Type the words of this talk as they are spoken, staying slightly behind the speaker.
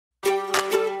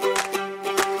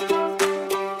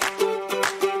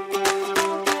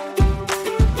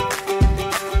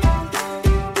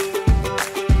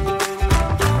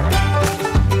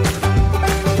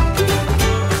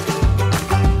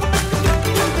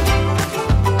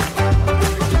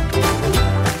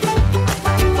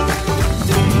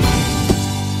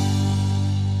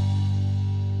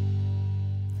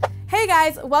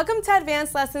welcome to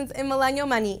Advanced Lessons in Millennial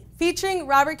Money, featuring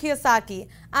Robert Kiyosaki.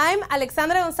 I'm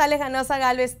Alexandra González Ganosa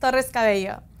Galvez Torres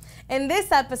Cabello. In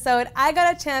this episode, I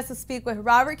got a chance to speak with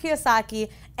Robert Kiyosaki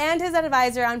and his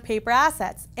advisor on paper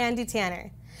assets, Andy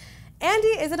Tanner. Andy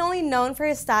isn't only known for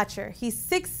his stature, he's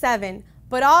 6'7",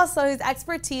 but also his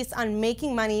expertise on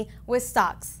making money with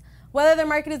stocks, whether the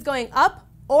market is going up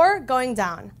or going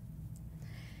down.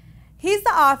 He's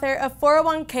the author of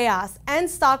 401 Chaos and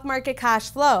Stock Market Cash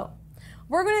Flow.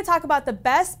 We're going to talk about the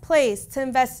best place to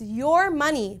invest your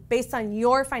money based on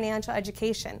your financial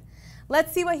education.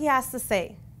 Let's see what he has to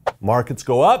say. Markets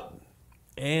go up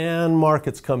and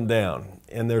markets come down.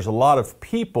 And there's a lot of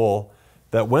people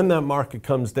that when that market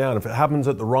comes down, if it happens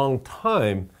at the wrong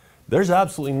time, there's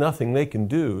absolutely nothing they can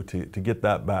do to get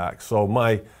that back. So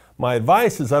my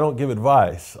advice is I don't give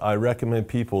advice. I recommend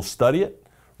people study it,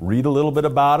 read a little bit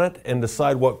about it, and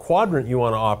decide what quadrant you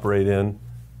want to operate in.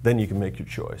 Then you can make your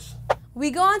choice. We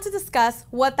go on to discuss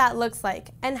what that looks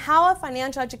like and how a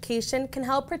financial education can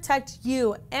help protect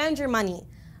you and your money.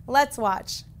 Let's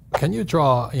watch. Can you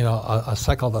draw, a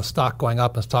cycle of the stock going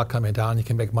up and stock coming down? You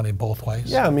can make money both ways.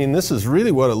 Yeah, I mean, this is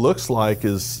really what it looks like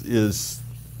is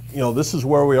this is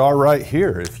where we are right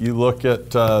here. If you look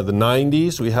at the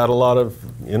 90s, we had a lot of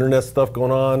internet stuff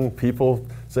going on, people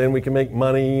saying we can make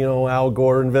money, Al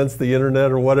Gore invents the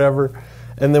internet or whatever.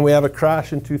 And then we have a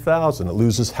crash in 2000. It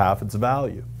loses half its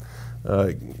value.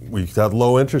 We had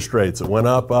low interest rates. It went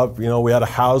up. We had a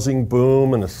housing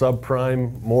boom and a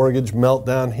subprime mortgage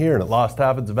meltdown here, and it lost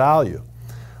half its value.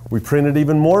 We printed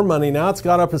even more money. Now it's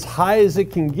got up as high as it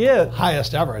can get.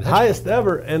 Highest ever. Highest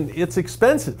ever, and it's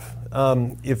expensive.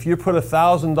 If you put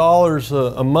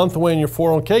 $1,000 a month away in your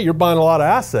 401k, you're buying a lot of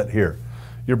asset here.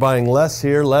 You're buying less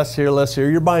here, less here, less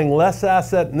here. You're buying less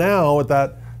asset now with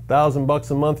that $1,000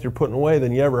 a month you're putting away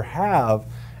than you ever have.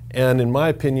 And in my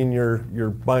opinion, you're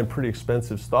buying pretty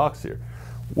expensive stocks here.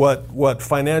 What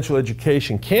financial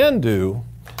education can do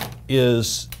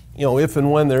is, if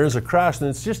and when there is a crash, then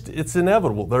it's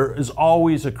inevitable. There is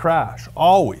always a crash,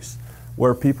 always,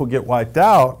 where people get wiped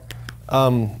out.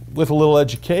 With a little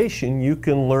education, you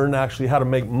can learn actually how to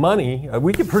make money.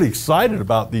 We get pretty excited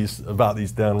about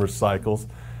these downward cycles.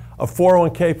 A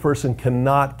 401k person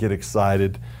cannot get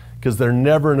excited because they're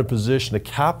never in a position to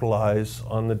capitalize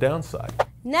on the downside.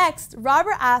 Next,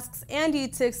 Robert asks Andy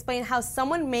to explain how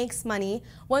someone makes money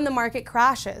when the market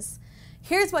crashes.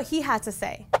 Here's what he had to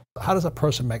say. How does a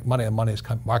person make money when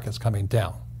market's coming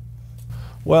down?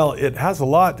 Well, it has a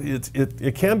lot.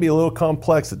 It can be a little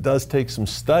complex. It does take some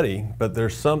study, but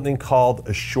there's something called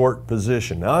a short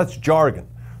position. Now, that's jargon.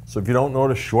 So if you don't know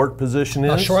what a short position is...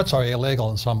 Now, shorts are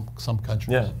illegal in some countries.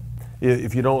 Yeah.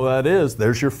 If you don't know what that is,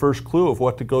 there's your first clue of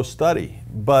what to go study.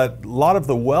 But a lot of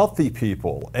the wealthy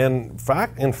people, and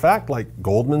in fact, like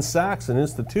Goldman Sachs and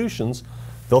institutions,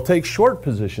 they'll take short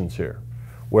positions here,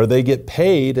 where they get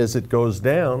paid as it goes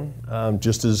down,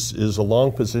 just as a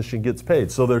long position gets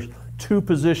paid. So there's two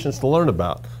positions to learn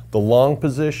about, the long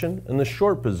position and the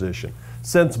short position.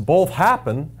 Since both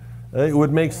happen, it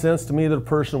would make sense to me that a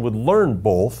person would learn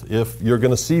both if you're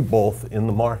going to see both in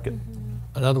the market.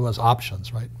 Another one's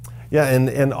options, right? Yeah,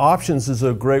 and options is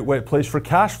a great place for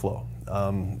cash flow.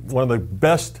 One of the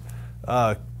best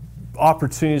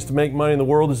opportunities to make money in the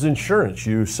world is insurance.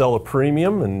 You sell a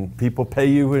premium and people pay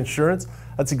you insurance.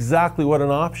 That's exactly what an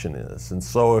option is. And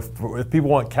so if people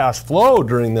want cash flow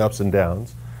during the ups and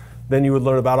downs, then you would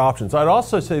learn about options. I'd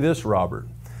also say this, Robert,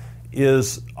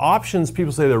 is options,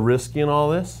 people say they're risky and all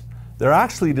this. They're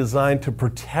actually designed to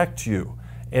protect you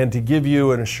and to give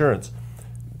you an assurance.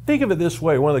 Think of it this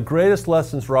way. One of the greatest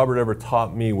lessons Robert ever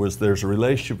taught me was there's a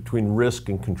relationship between risk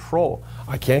and control.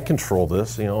 I can't control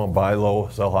this, buy low,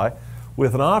 sell high.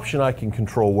 With an option, I can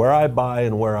control where I buy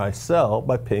and where I sell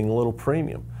by paying a little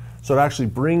premium. So it actually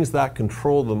brings that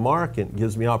control of the market and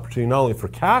gives me opportunity not only for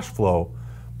cash flow,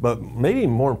 but maybe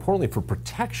more importantly for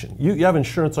protection. You have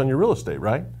insurance on your real estate,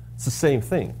 right? It's the same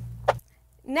thing.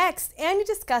 Next, Andy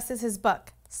discusses his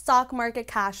book, Stock Market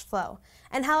Cash Flow,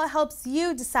 and how it helps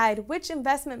you decide which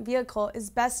investment vehicle is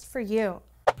best for you.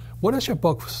 What is your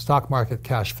book, Stock Market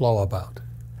Cash Flow, about?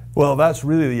 Well, that's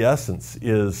really the essence,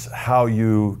 is how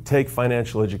you take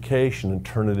financial education and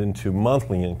turn it into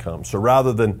monthly income. So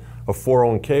rather than a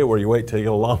 401k where you wait till you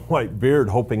get a long white beard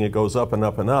hoping it goes up and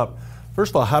up and up,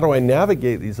 first of all, how do I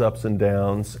navigate these ups and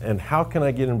downs, and how can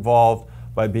I get involved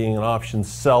by being an option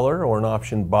seller or an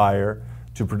option buyer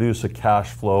to produce a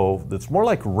cash flow that's more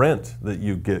like rent that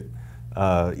you get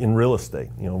in real estate.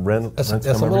 It's a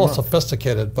little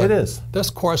sophisticated, but it is. There's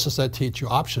courses that teach you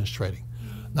options trading.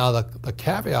 Now the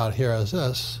caveat here is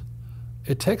this: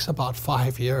 it takes about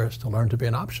 5 years to learn to be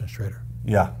an options trader.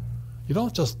 Yeah. You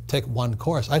don't just take one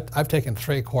course. I've taken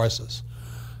 3 courses,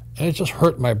 and it just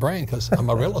hurt my brain because I'm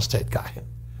a real estate guy.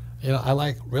 I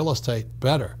like real estate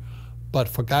better. But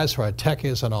for guys who are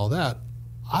techies and all that,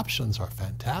 options are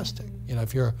fantastic.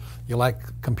 If you like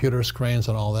computer screens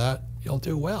and all that, you'll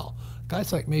do well.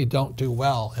 Guys like me don't do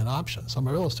well in options. I'm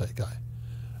a real estate guy.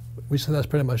 We say that's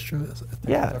pretty much true.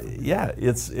 Yeah.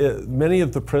 Many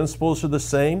of the principles are the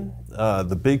same.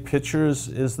 The big picture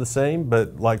is the same,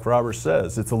 but like Robert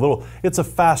says, it's a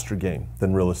faster game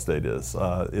than real estate is.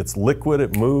 It's liquid,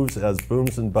 it moves, has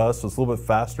booms and busts. It's a little bit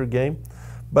faster game.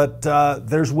 But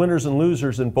there's winners and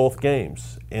losers in both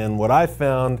games. And what I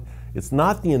found, it's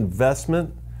not the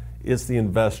investment, it's the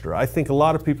investor. I think a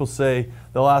lot of people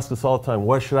they'll ask us all the time,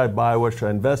 what should I buy, what should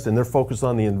I invest in? They're focused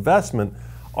on the investment.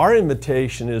 Our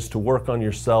invitation is to work on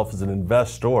yourself as an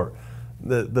investor.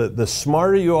 The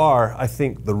smarter you are, I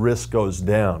think the risk goes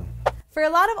down. For a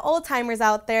lot of old timers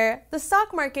out there, the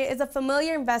stock market is a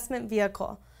familiar investment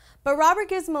vehicle. But Robert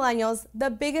gives millennials the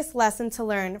biggest lesson to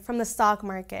learn from the stock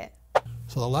market.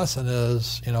 So the lesson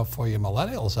is, for you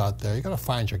millennials out there, you got to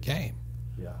find your game.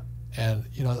 Yeah. And,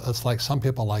 it's like some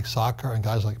people like soccer and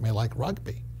guys like me like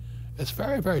rugby. It's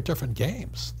very, very different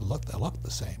games. They look the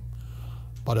same.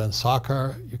 But in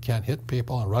soccer, you can't hit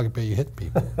people. In rugby, you hit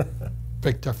people.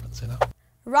 Big difference,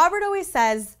 Robert always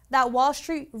says that Wall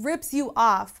Street rips you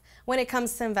off when it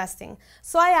comes to investing.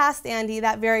 So I asked Andy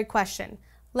that very question.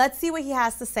 Let's see what he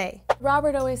has to say.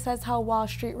 Robert always says how Wall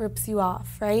Street rips you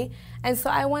off, right? And so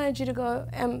I wanted you to go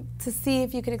to see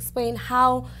if you could explain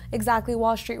how exactly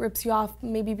Wall Street rips you off,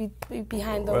 maybe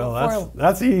behind the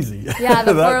that's easy. Yeah,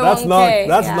 the 401k.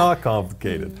 That's not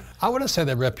complicated. I wouldn't say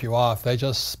they rip you off. They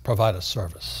just provide a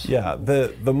service. Yeah,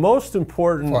 the most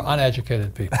important... For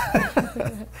uneducated people.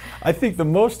 I think the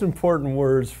most important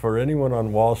words for anyone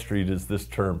on Wall Street is this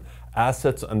term,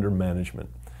 assets under management.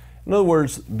 In other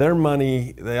words, their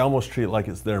money, they almost treat it like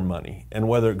it's their money. And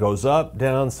whether it goes up,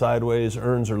 down, sideways,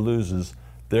 earns or loses,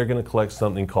 they're going to collect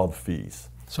something called fees.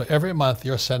 So every month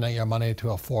you're sending your money to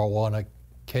a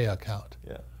 401k account.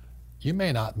 Yeah. You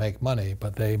may not make money,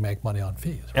 but they make money on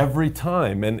fees. Right? Every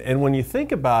time. And when you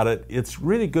think about it, it's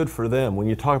really good for them when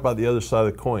you talk about the other side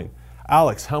of the coin.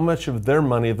 Alex, how much of their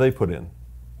money have they put in?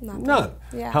 Nothing. None.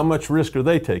 Yeah. How much risk are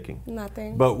they taking?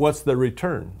 Nothing. But what's the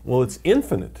return? Well, it's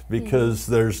infinite because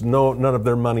there's none of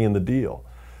their money in the deal.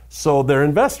 So they're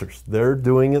investors. They're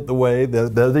doing it the way, they're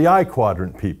the I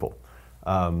quadrant people.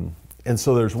 And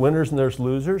so there's winners and there's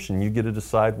losers, and you get to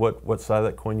decide what side of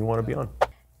that coin you want to be on.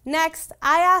 Next,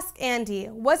 I asked Andy,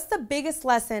 what's the biggest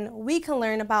lesson we can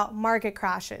learn about market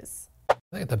crashes? I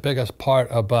think the biggest part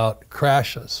about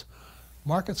crashes,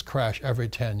 markets crash every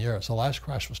 10 years. The last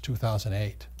crash was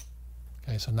 2008.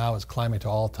 Okay, so now it's climbing to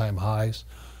all-time highs.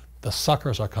 The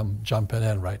suckers are jumping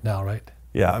in right now, right?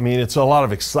 Yeah, I mean, it's a lot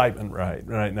of excitement right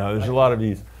now. There's a lot of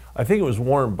these. I think it was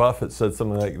Warren Buffett said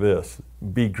something like this: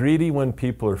 be greedy when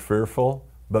people are fearful,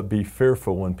 but be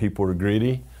fearful when people are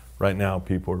greedy. Right now,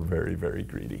 people are very, very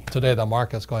greedy. Today, the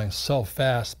market's going so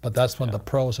fast, but that's when the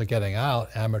pros are getting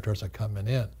out, amateurs are coming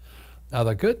in. Now,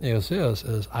 the good news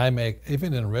is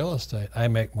even in real estate, I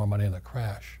make more money in a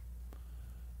crash.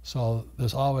 So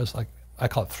there's always, like, I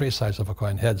call it 3 sides of a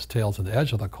coin, heads, tails, and the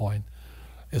edge of the coin.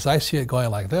 As I see it going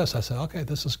like this, I say, okay,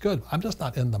 this is good. I'm just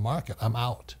not in the market. I'm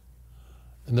out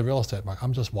in the real estate market.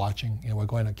 I'm just watching. We're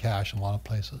going to cash in a lot of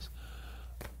places.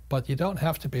 But you don't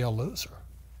have to be a loser.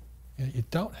 You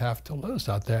don't have to lose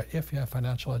out there if you have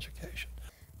financial education.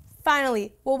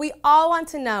 Finally, what we all want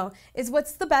to know is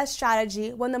what's the best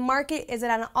strategy when the market is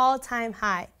at an all-time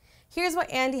high? Here's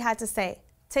what Andy had to say.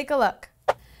 Take a look.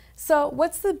 So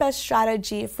what's the best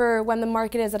strategy for when the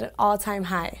market is at an all-time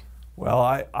high? Well,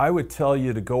 I would tell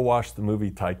you to go watch the movie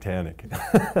Titanic.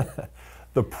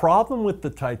 The problem with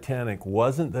the Titanic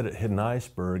wasn't that it hit an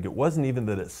iceberg. It wasn't even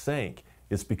that it sank.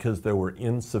 It's because there were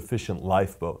insufficient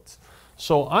lifeboats.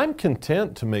 So I'm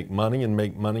content to make money and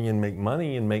make money and make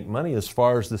money and make money as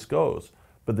far as this goes.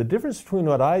 But the difference between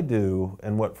what I do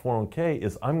and what 401k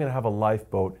is I'm going to have a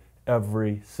lifeboat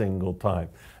every single time.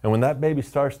 And when that baby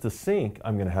starts to sink,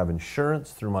 I'm going to have insurance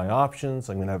through my options.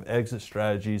 I'm going to have exit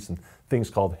strategies and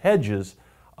things called hedges.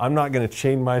 I'm not going to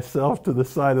chain myself to the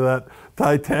side of that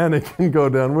Titanic and go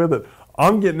down with it.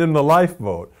 I'm getting in the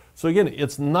lifeboat. So again,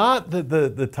 it's not that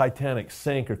the Titanic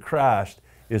sank or crashed.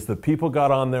 Is that people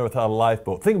got on there without a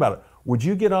lifeboat. Think about it. Would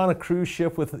you get on a cruise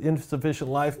ship with insufficient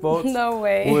lifeboats? No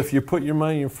way. Well, if you put your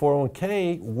money in your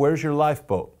 401k, where's your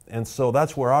lifeboat? And so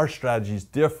that's where our strategies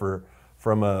differ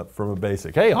from a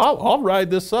basic. Hey, I'll ride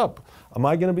this up. Am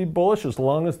I going to be bullish? As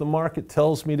long as the market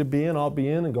tells me to be in, I'll be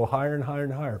in and go higher and higher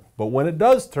and higher. But when it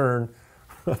does turn,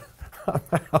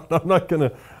 I'm not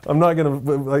gonna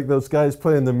like those guys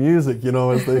playing the music, you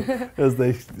know, as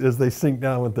they sink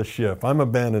down with the ship. I'm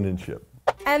abandoning ship.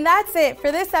 And that's it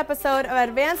for this episode of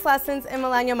Advanced Lessons in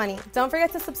Millennial Money. Don't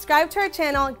forget to subscribe to our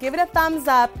channel, give it a thumbs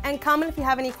up, and comment if you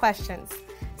have any questions.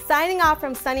 Signing off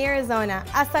from sunny Arizona.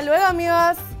 Hasta luego,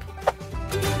 amigos.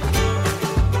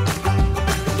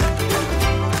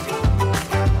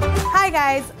 Hi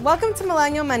guys, welcome to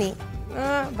Millennial Money.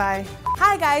 Bye.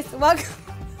 Hi guys, welcome.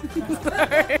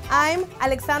 I'm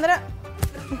Alexandra.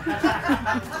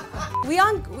 A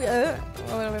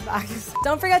little bit back.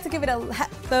 Don't forget to give it a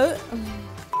vote.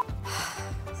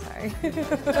 Sorry.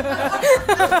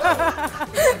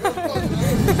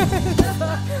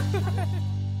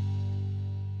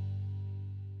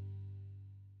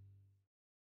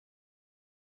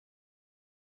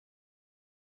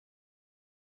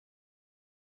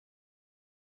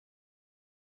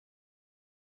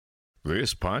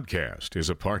 This podcast is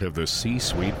a part of the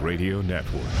C-Suite Radio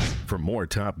Network. For more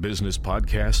top business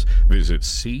podcasts, visit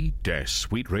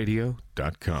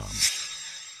c-suiteradio.com.